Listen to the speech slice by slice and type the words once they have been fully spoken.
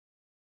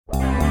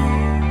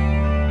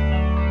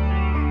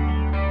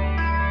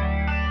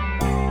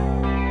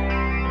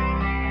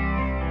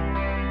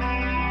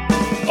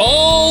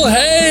All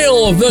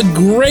hail the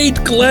great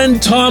Glenn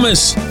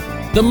Thomas,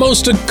 the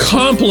most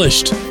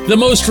accomplished, the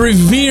most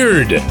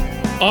revered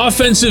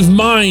offensive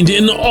mind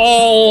in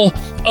all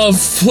of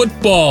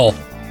football.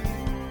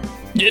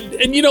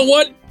 And you know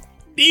what?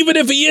 Even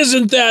if he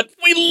isn't that,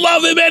 we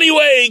love him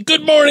anyway.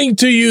 Good morning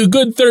to you.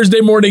 Good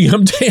Thursday morning.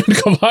 I'm Dan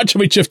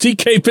Kovacevic of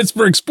TK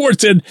Pittsburgh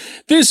Sports, and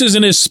this is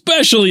an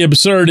especially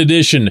absurd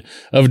edition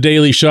of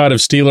Daily Shot of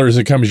Steelers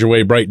that comes your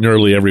way bright and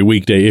early every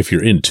weekday if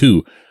you're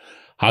into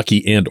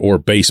hockey and or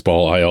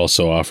baseball. I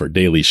also offer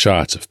daily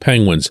shots of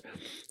Penguins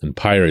and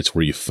Pirates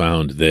where you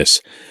found this.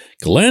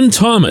 Glenn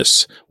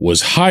Thomas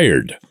was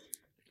hired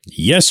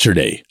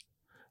yesterday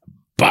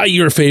by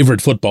your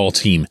favorite football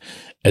team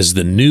as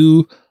the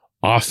new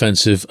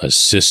offensive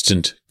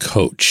assistant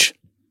coach.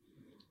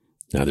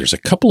 Now, there's a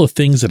couple of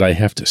things that I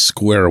have to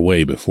square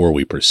away before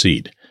we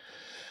proceed.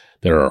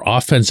 There are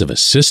offensive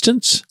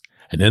assistants,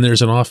 and then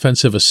there's an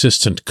offensive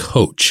assistant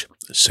coach.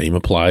 The same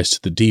applies to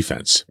the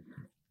defense.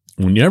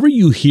 Whenever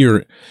you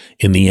hear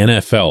in the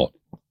NFL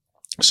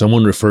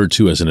someone referred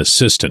to as an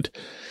assistant,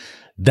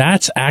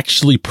 that's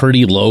actually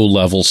pretty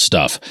low-level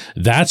stuff.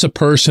 That's a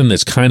person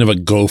that's kind of a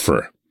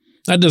gopher.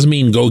 That doesn't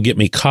mean go get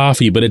me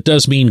coffee, but it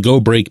does mean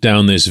go break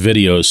down this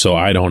video so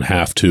I don't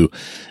have to.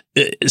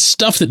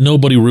 Stuff that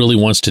nobody really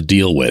wants to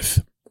deal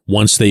with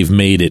once they've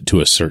made it to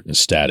a certain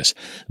status.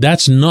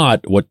 That's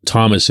not what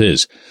Thomas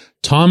is.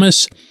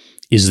 Thomas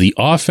is the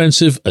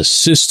offensive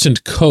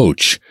assistant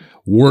coach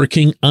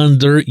working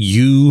under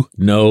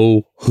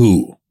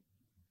you-know-who.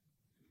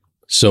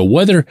 So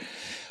whether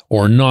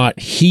or not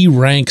he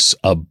ranks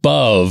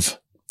above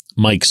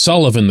Mike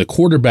Sullivan, the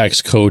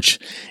quarterback's coach,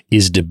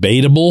 is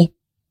debatable,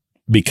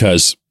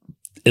 because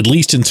at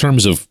least in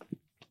terms of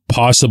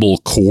possible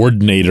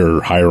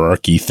coordinator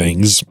hierarchy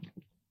things,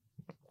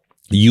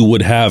 you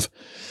would have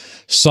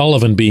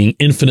Sullivan being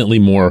infinitely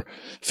more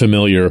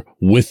familiar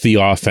with the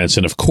offense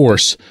and, of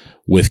course,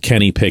 with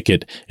Kenny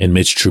Pickett and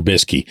Mitch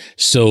Trubisky.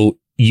 So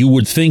you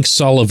would think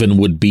Sullivan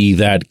would be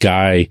that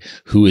guy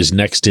who is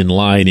next in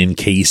line in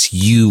case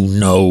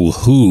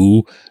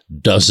you-know-who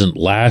doesn't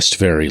last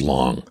very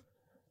long.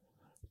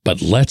 But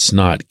let's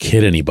not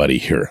kid anybody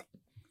here.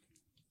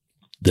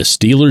 The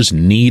Steelers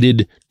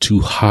needed to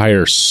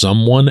hire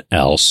someone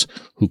else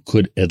who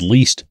could at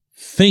least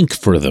think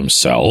for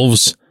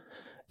themselves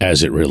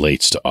as it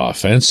relates to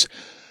offense,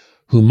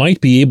 who might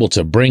be able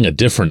to bring a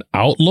different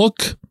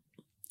outlook,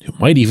 who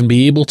might even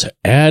be able to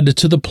add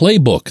to the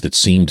playbook that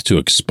seemed to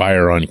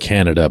expire on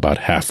Canada about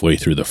halfway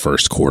through the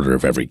first quarter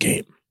of every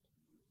game.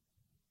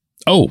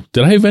 Oh,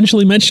 did I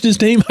eventually mention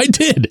his name? I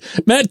did.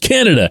 Matt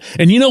Canada.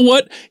 And you know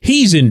what?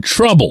 He's in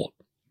trouble,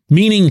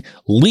 meaning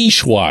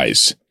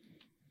leash-wise.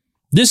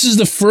 This is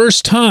the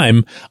first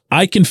time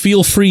I can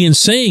feel free in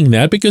saying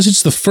that because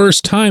it's the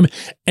first time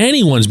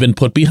anyone's been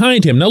put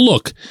behind him. Now,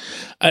 look,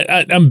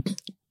 I'm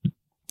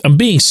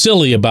being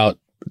silly about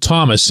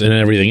Thomas and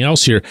everything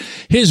else here.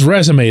 His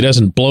resume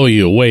doesn't blow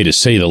you away, to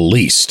say the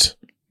least.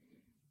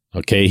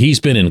 Okay, he's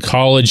been in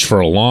college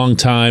for a long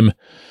time,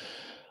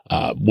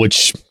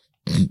 which,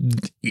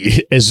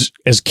 as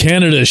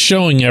Canada is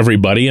showing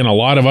everybody, and a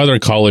lot of other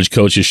college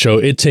coaches show,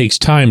 it takes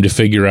time to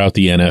figure out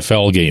the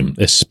NFL game,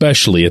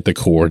 especially at the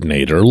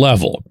coordinator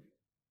level.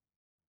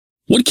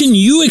 What can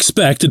you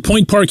expect at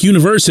Point Park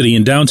University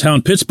in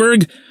downtown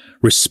Pittsburgh?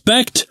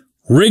 Respect,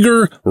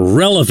 rigor,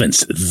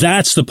 relevance.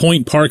 That's the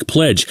Point Park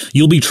Pledge.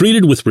 You'll be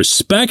treated with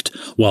respect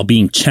while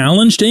being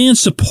challenged and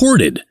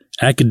supported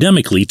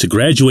academically to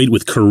graduate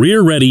with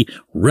career-ready,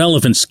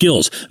 relevant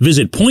skills.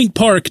 Visit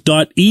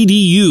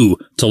pointpark.edu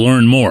to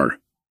learn more.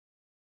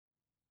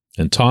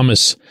 And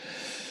Thomas,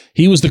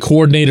 he was the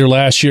coordinator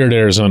last year at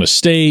Arizona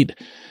State.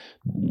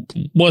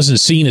 Wasn't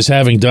seen as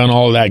having done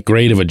all that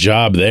great of a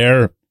job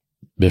there.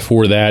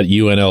 Before that,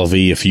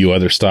 UNLV, a few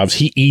other stops.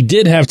 He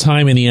did have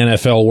time in the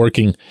NFL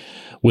working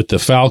with the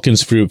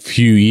Falcons for a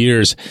few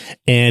years,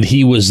 and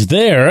he was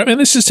there. I mean,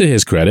 this is to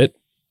his credit,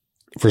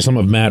 for some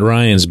of Matt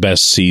Ryan's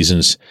best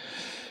seasons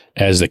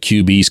as the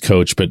QB's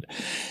coach. But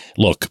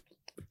look,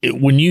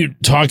 when you're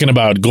talking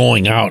about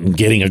going out and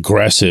getting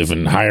aggressive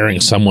and hiring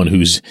someone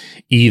who's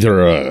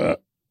either a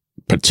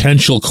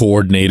potential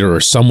coordinator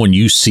or someone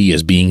you see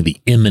as being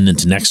the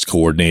imminent next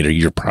coordinator,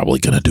 you're probably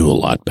going to do a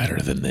lot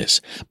better than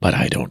this. But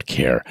I don't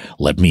care.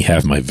 Let me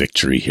have my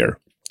victory here.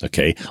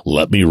 Okay?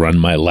 Let me run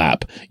my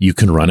lap. You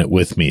can run it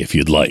with me if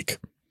you'd like.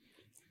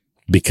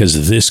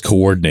 Because this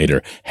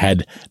coordinator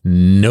had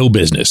no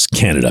business,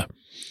 Canada,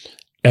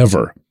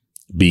 ever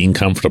being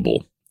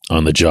comfortable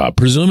on the job.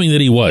 Presuming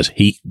that he was,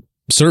 he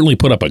certainly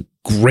put up a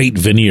great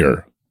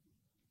veneer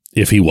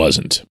if he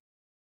wasn't.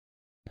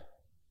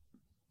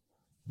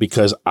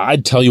 Because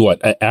I'd tell you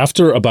what,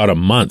 after about a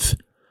month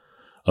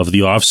of the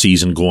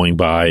offseason going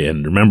by,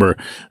 and remember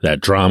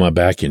that drama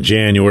back in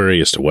January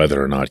as to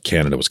whether or not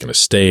Canada was going to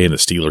stay, and the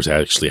Steelers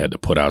actually had to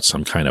put out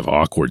some kind of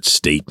awkward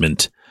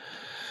statement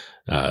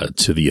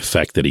to the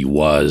effect that he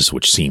was,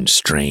 which seemed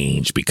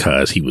strange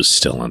because he was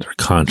still under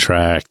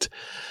contract.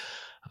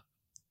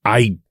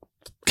 I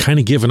kind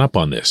of given up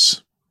on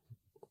this.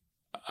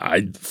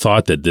 I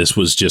thought that this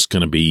was just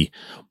going to be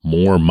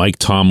more Mike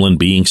Tomlin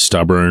being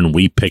stubborn.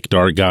 We picked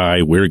our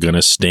guy. We're going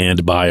to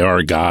stand by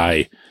our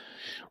guy,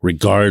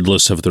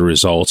 regardless of the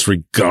results,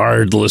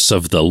 regardless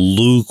of the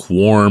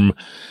lukewarm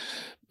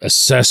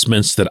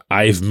assessments that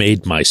I've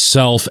made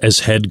myself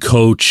as head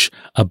coach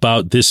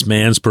about this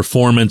man's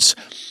performance.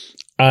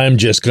 I'm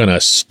just going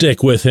to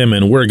stick with him,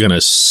 and we're going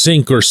to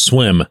sink or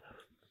swim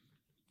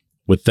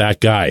with that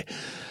guy.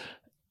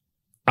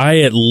 I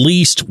at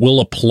least will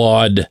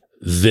applaud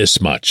this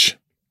much.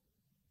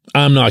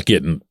 I'm not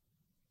getting,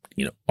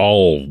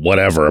 all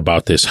whatever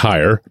about this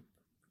hire,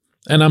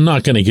 and I'm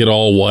not going to get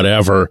all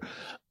whatever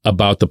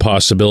about the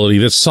possibility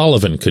that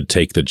Sullivan could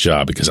take the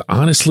job, because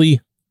honestly,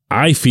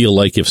 I feel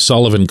like if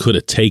Sullivan could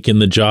have taken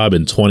the job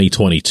in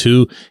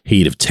 2022,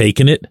 he'd have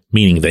taken it,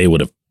 meaning they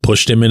would have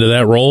pushed him into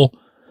that role.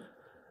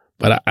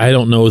 But I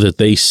don't know that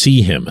they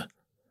see him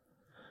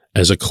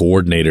as a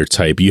coordinator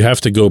type. You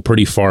have to go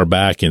pretty far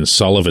back in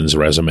Sullivan's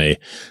resume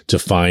to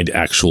find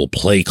actual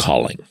play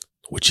calling,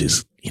 which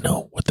is,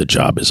 what the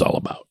job is all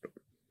about.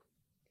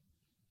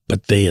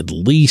 But they at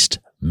least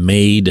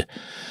made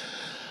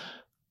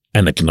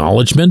an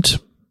acknowledgement.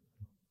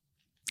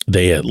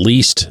 They at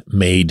least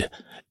made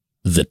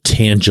the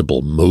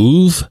tangible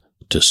move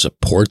to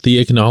support the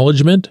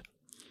acknowledgement.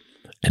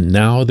 And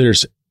now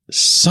there's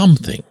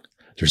something.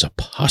 There's a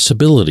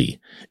possibility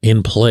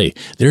in play.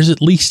 There's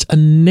at least a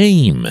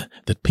name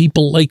that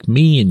people like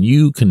me and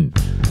you can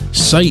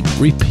cite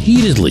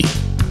repeatedly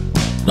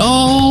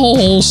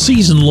all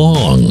season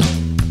long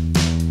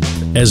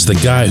as the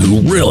guy who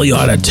really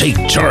ought to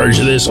take charge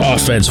of this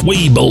offense.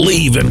 We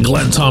believe in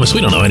Glenn Thomas. We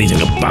don't know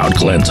anything about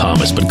Glenn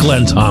Thomas, but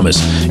Glenn Thomas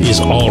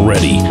is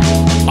already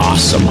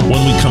awesome.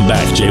 When we come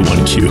back,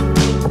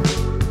 J1Q.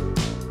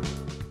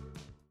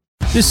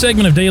 This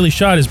segment of Daily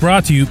Shot is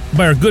brought to you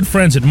by our good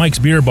friends at Mike's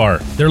Beer Bar.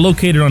 They're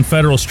located on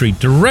Federal Street,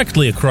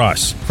 directly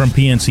across from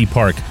PNC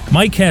Park.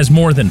 Mike has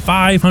more than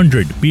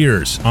 500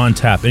 beers on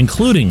tap,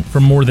 including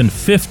from more than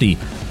 50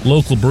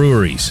 local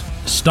breweries.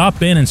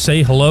 Stop in and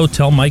say hello.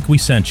 Tell Mike we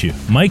sent you.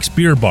 Mike's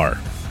Beer Bar.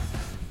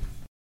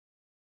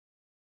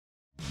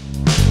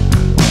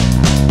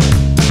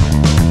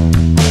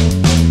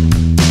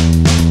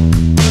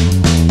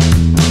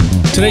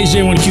 Today's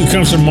J1Q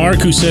comes from Mark,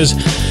 who says,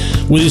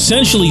 with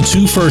essentially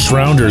 2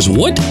 first-rounders,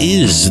 what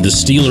is the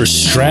Steelers'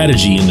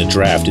 strategy in the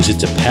draft? Is it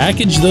to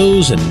package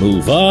those and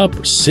move up,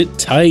 or sit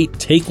tight,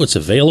 take what's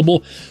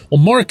available? Well,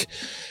 Mark,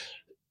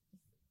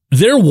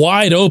 they're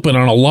wide open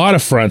on a lot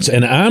of fronts,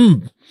 and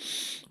I'm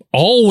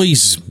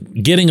always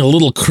getting a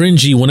little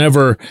cringy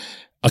whenever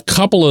a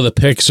couple of the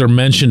picks are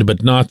mentioned,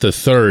 but not the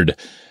third.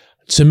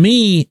 To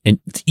me, and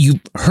you've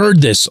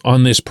heard this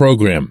on this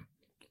program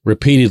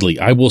repeatedly,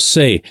 I will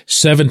say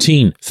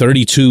 17,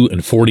 32,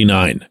 and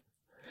 49.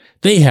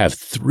 They have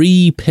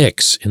 3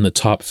 picks in the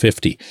top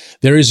 50.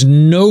 There is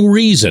no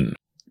reason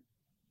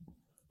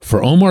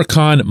for Omar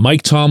Khan,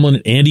 Mike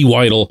Tomlin, Andy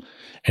Weidel,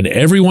 and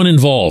everyone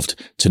involved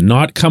to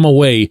not come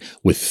away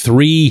with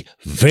 3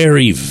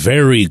 very,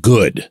 very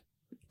good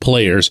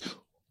players,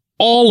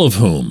 all of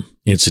whom,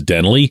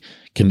 incidentally,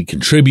 can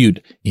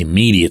contribute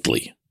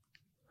immediately.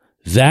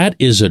 That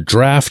is a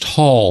draft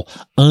haul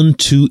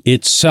unto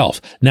itself.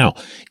 Now,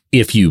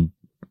 if you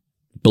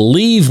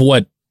believe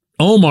what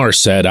Omar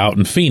said out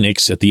in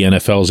Phoenix at the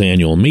NFL's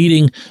annual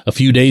meeting a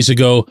few days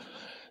ago,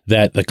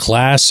 that the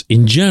class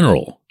in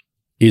general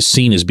is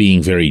seen as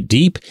being very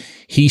deep.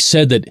 He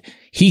said that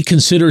he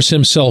considers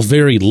himself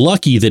very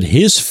lucky that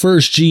his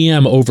first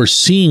GM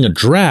overseeing a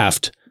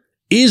draft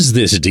is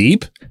this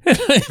deep.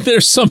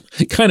 There's some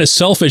kind of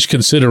selfish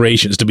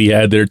considerations to be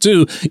had there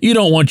too. You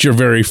don't want your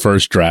very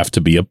first draft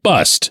to be a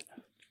bust.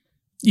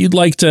 You'd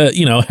like to,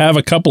 have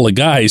a couple of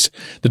guys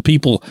that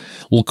people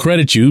will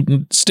credit you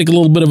and stick a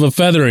little bit of a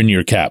feather in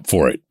your cap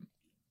for it.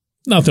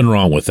 Nothing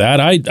wrong with that.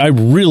 I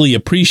really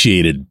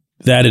appreciated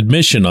that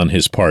admission on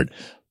his part.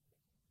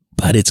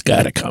 But it's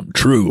got to come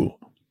true.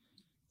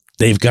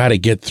 They've got to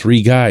get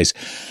 3 guys.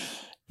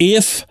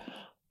 If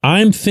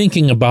I'm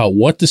thinking about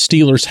what the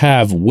Steelers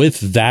have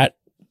with that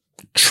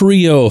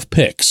trio of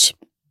picks,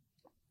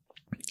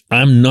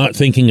 I'm not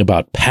thinking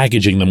about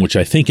packaging them, which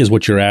I think is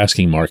what you're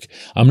asking, Mark.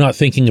 I'm not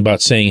thinking about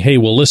saying, hey,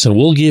 well, listen,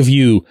 we'll give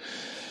you,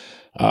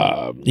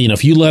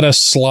 if you let us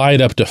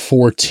slide up to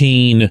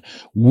 14,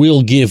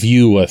 we'll give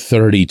you a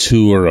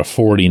 32 or a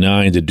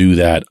 49 to do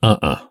that.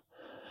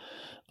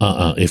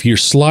 If you're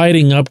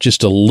sliding up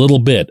just a little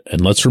bit,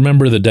 and let's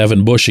remember the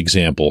Devin Bush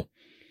example,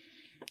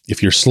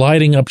 if you're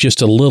sliding up just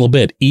a little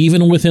bit,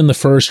 even within the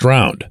first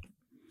round,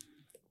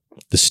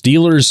 the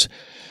Steelers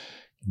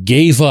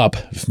gave up,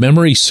 if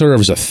memory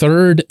serves, a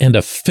 3rd and a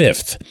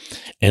 5th.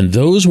 And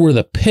those were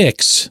the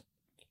picks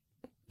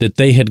that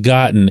they had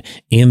gotten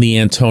in the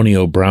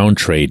Antonio Brown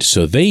trade.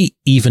 So they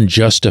even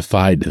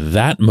justified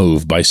that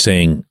move by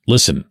saying,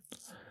 listen,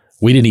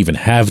 we didn't even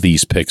have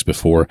these picks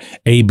before.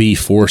 AB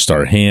forced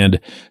our hand.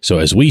 So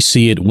as we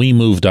see it, we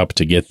moved up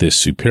to get this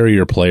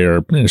superior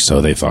player. So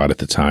they thought at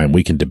the time.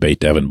 We can debate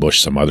Devin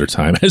Bush some other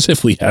time, as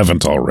if we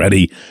haven't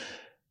already.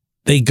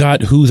 They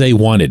got who they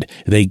wanted.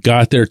 They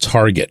got their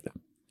target.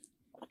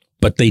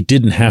 but they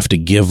didn't have to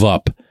give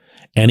up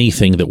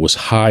anything that was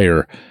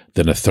higher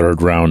than a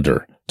third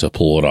rounder to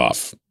pull it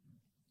off.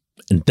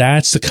 And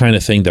that's the kind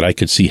of thing that I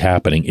could see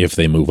happening if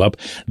they move up.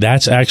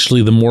 That's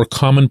actually the more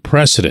common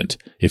precedent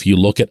if you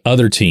look at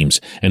other teams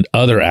and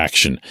other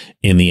action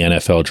in the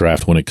NFL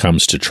draft when it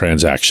comes to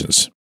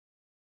transactions.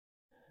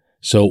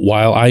 So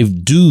while I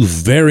do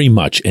very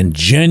much and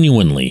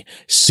genuinely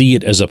see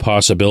it as a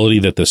possibility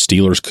that the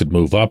Steelers could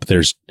move up,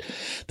 there's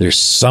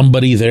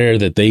somebody there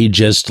that they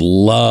just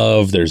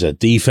love. There's a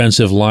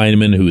defensive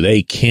lineman who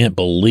they can't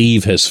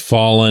believe has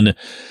fallen.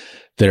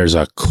 There's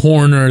a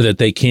corner that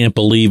they can't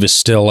believe is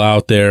still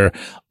out there.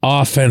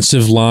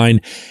 Offensive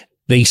line.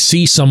 They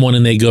see someone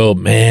and they go,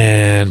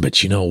 man,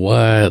 but you know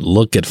what?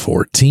 Look at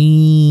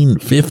 14,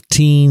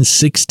 15,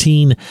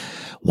 16.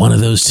 One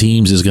of those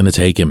teams is going to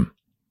take him.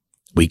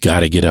 We got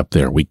to get up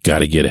there. We got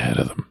to get ahead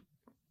of them.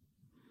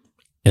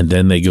 And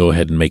then they go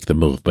ahead and make the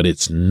move, but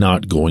it's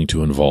not going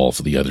to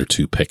involve the other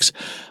two picks.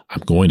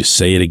 I'm going to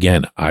say it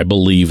again. I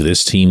believe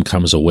this team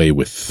comes away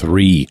with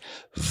 3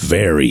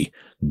 very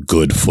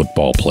good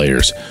football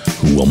players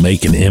who will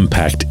make an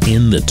impact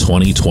in the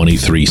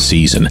 2023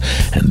 season.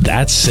 And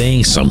that's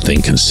saying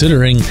something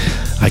considering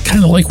I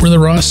kind of like where the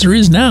roster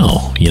is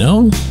now. You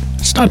know,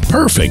 it's not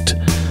perfect,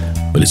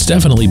 but it's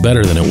definitely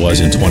better than it was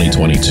in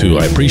 2022.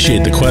 I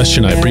appreciate the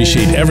question. I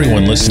appreciate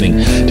everyone listening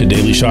to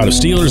Daily Shot of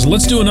Steelers.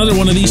 Let's do another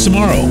one of these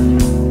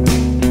tomorrow.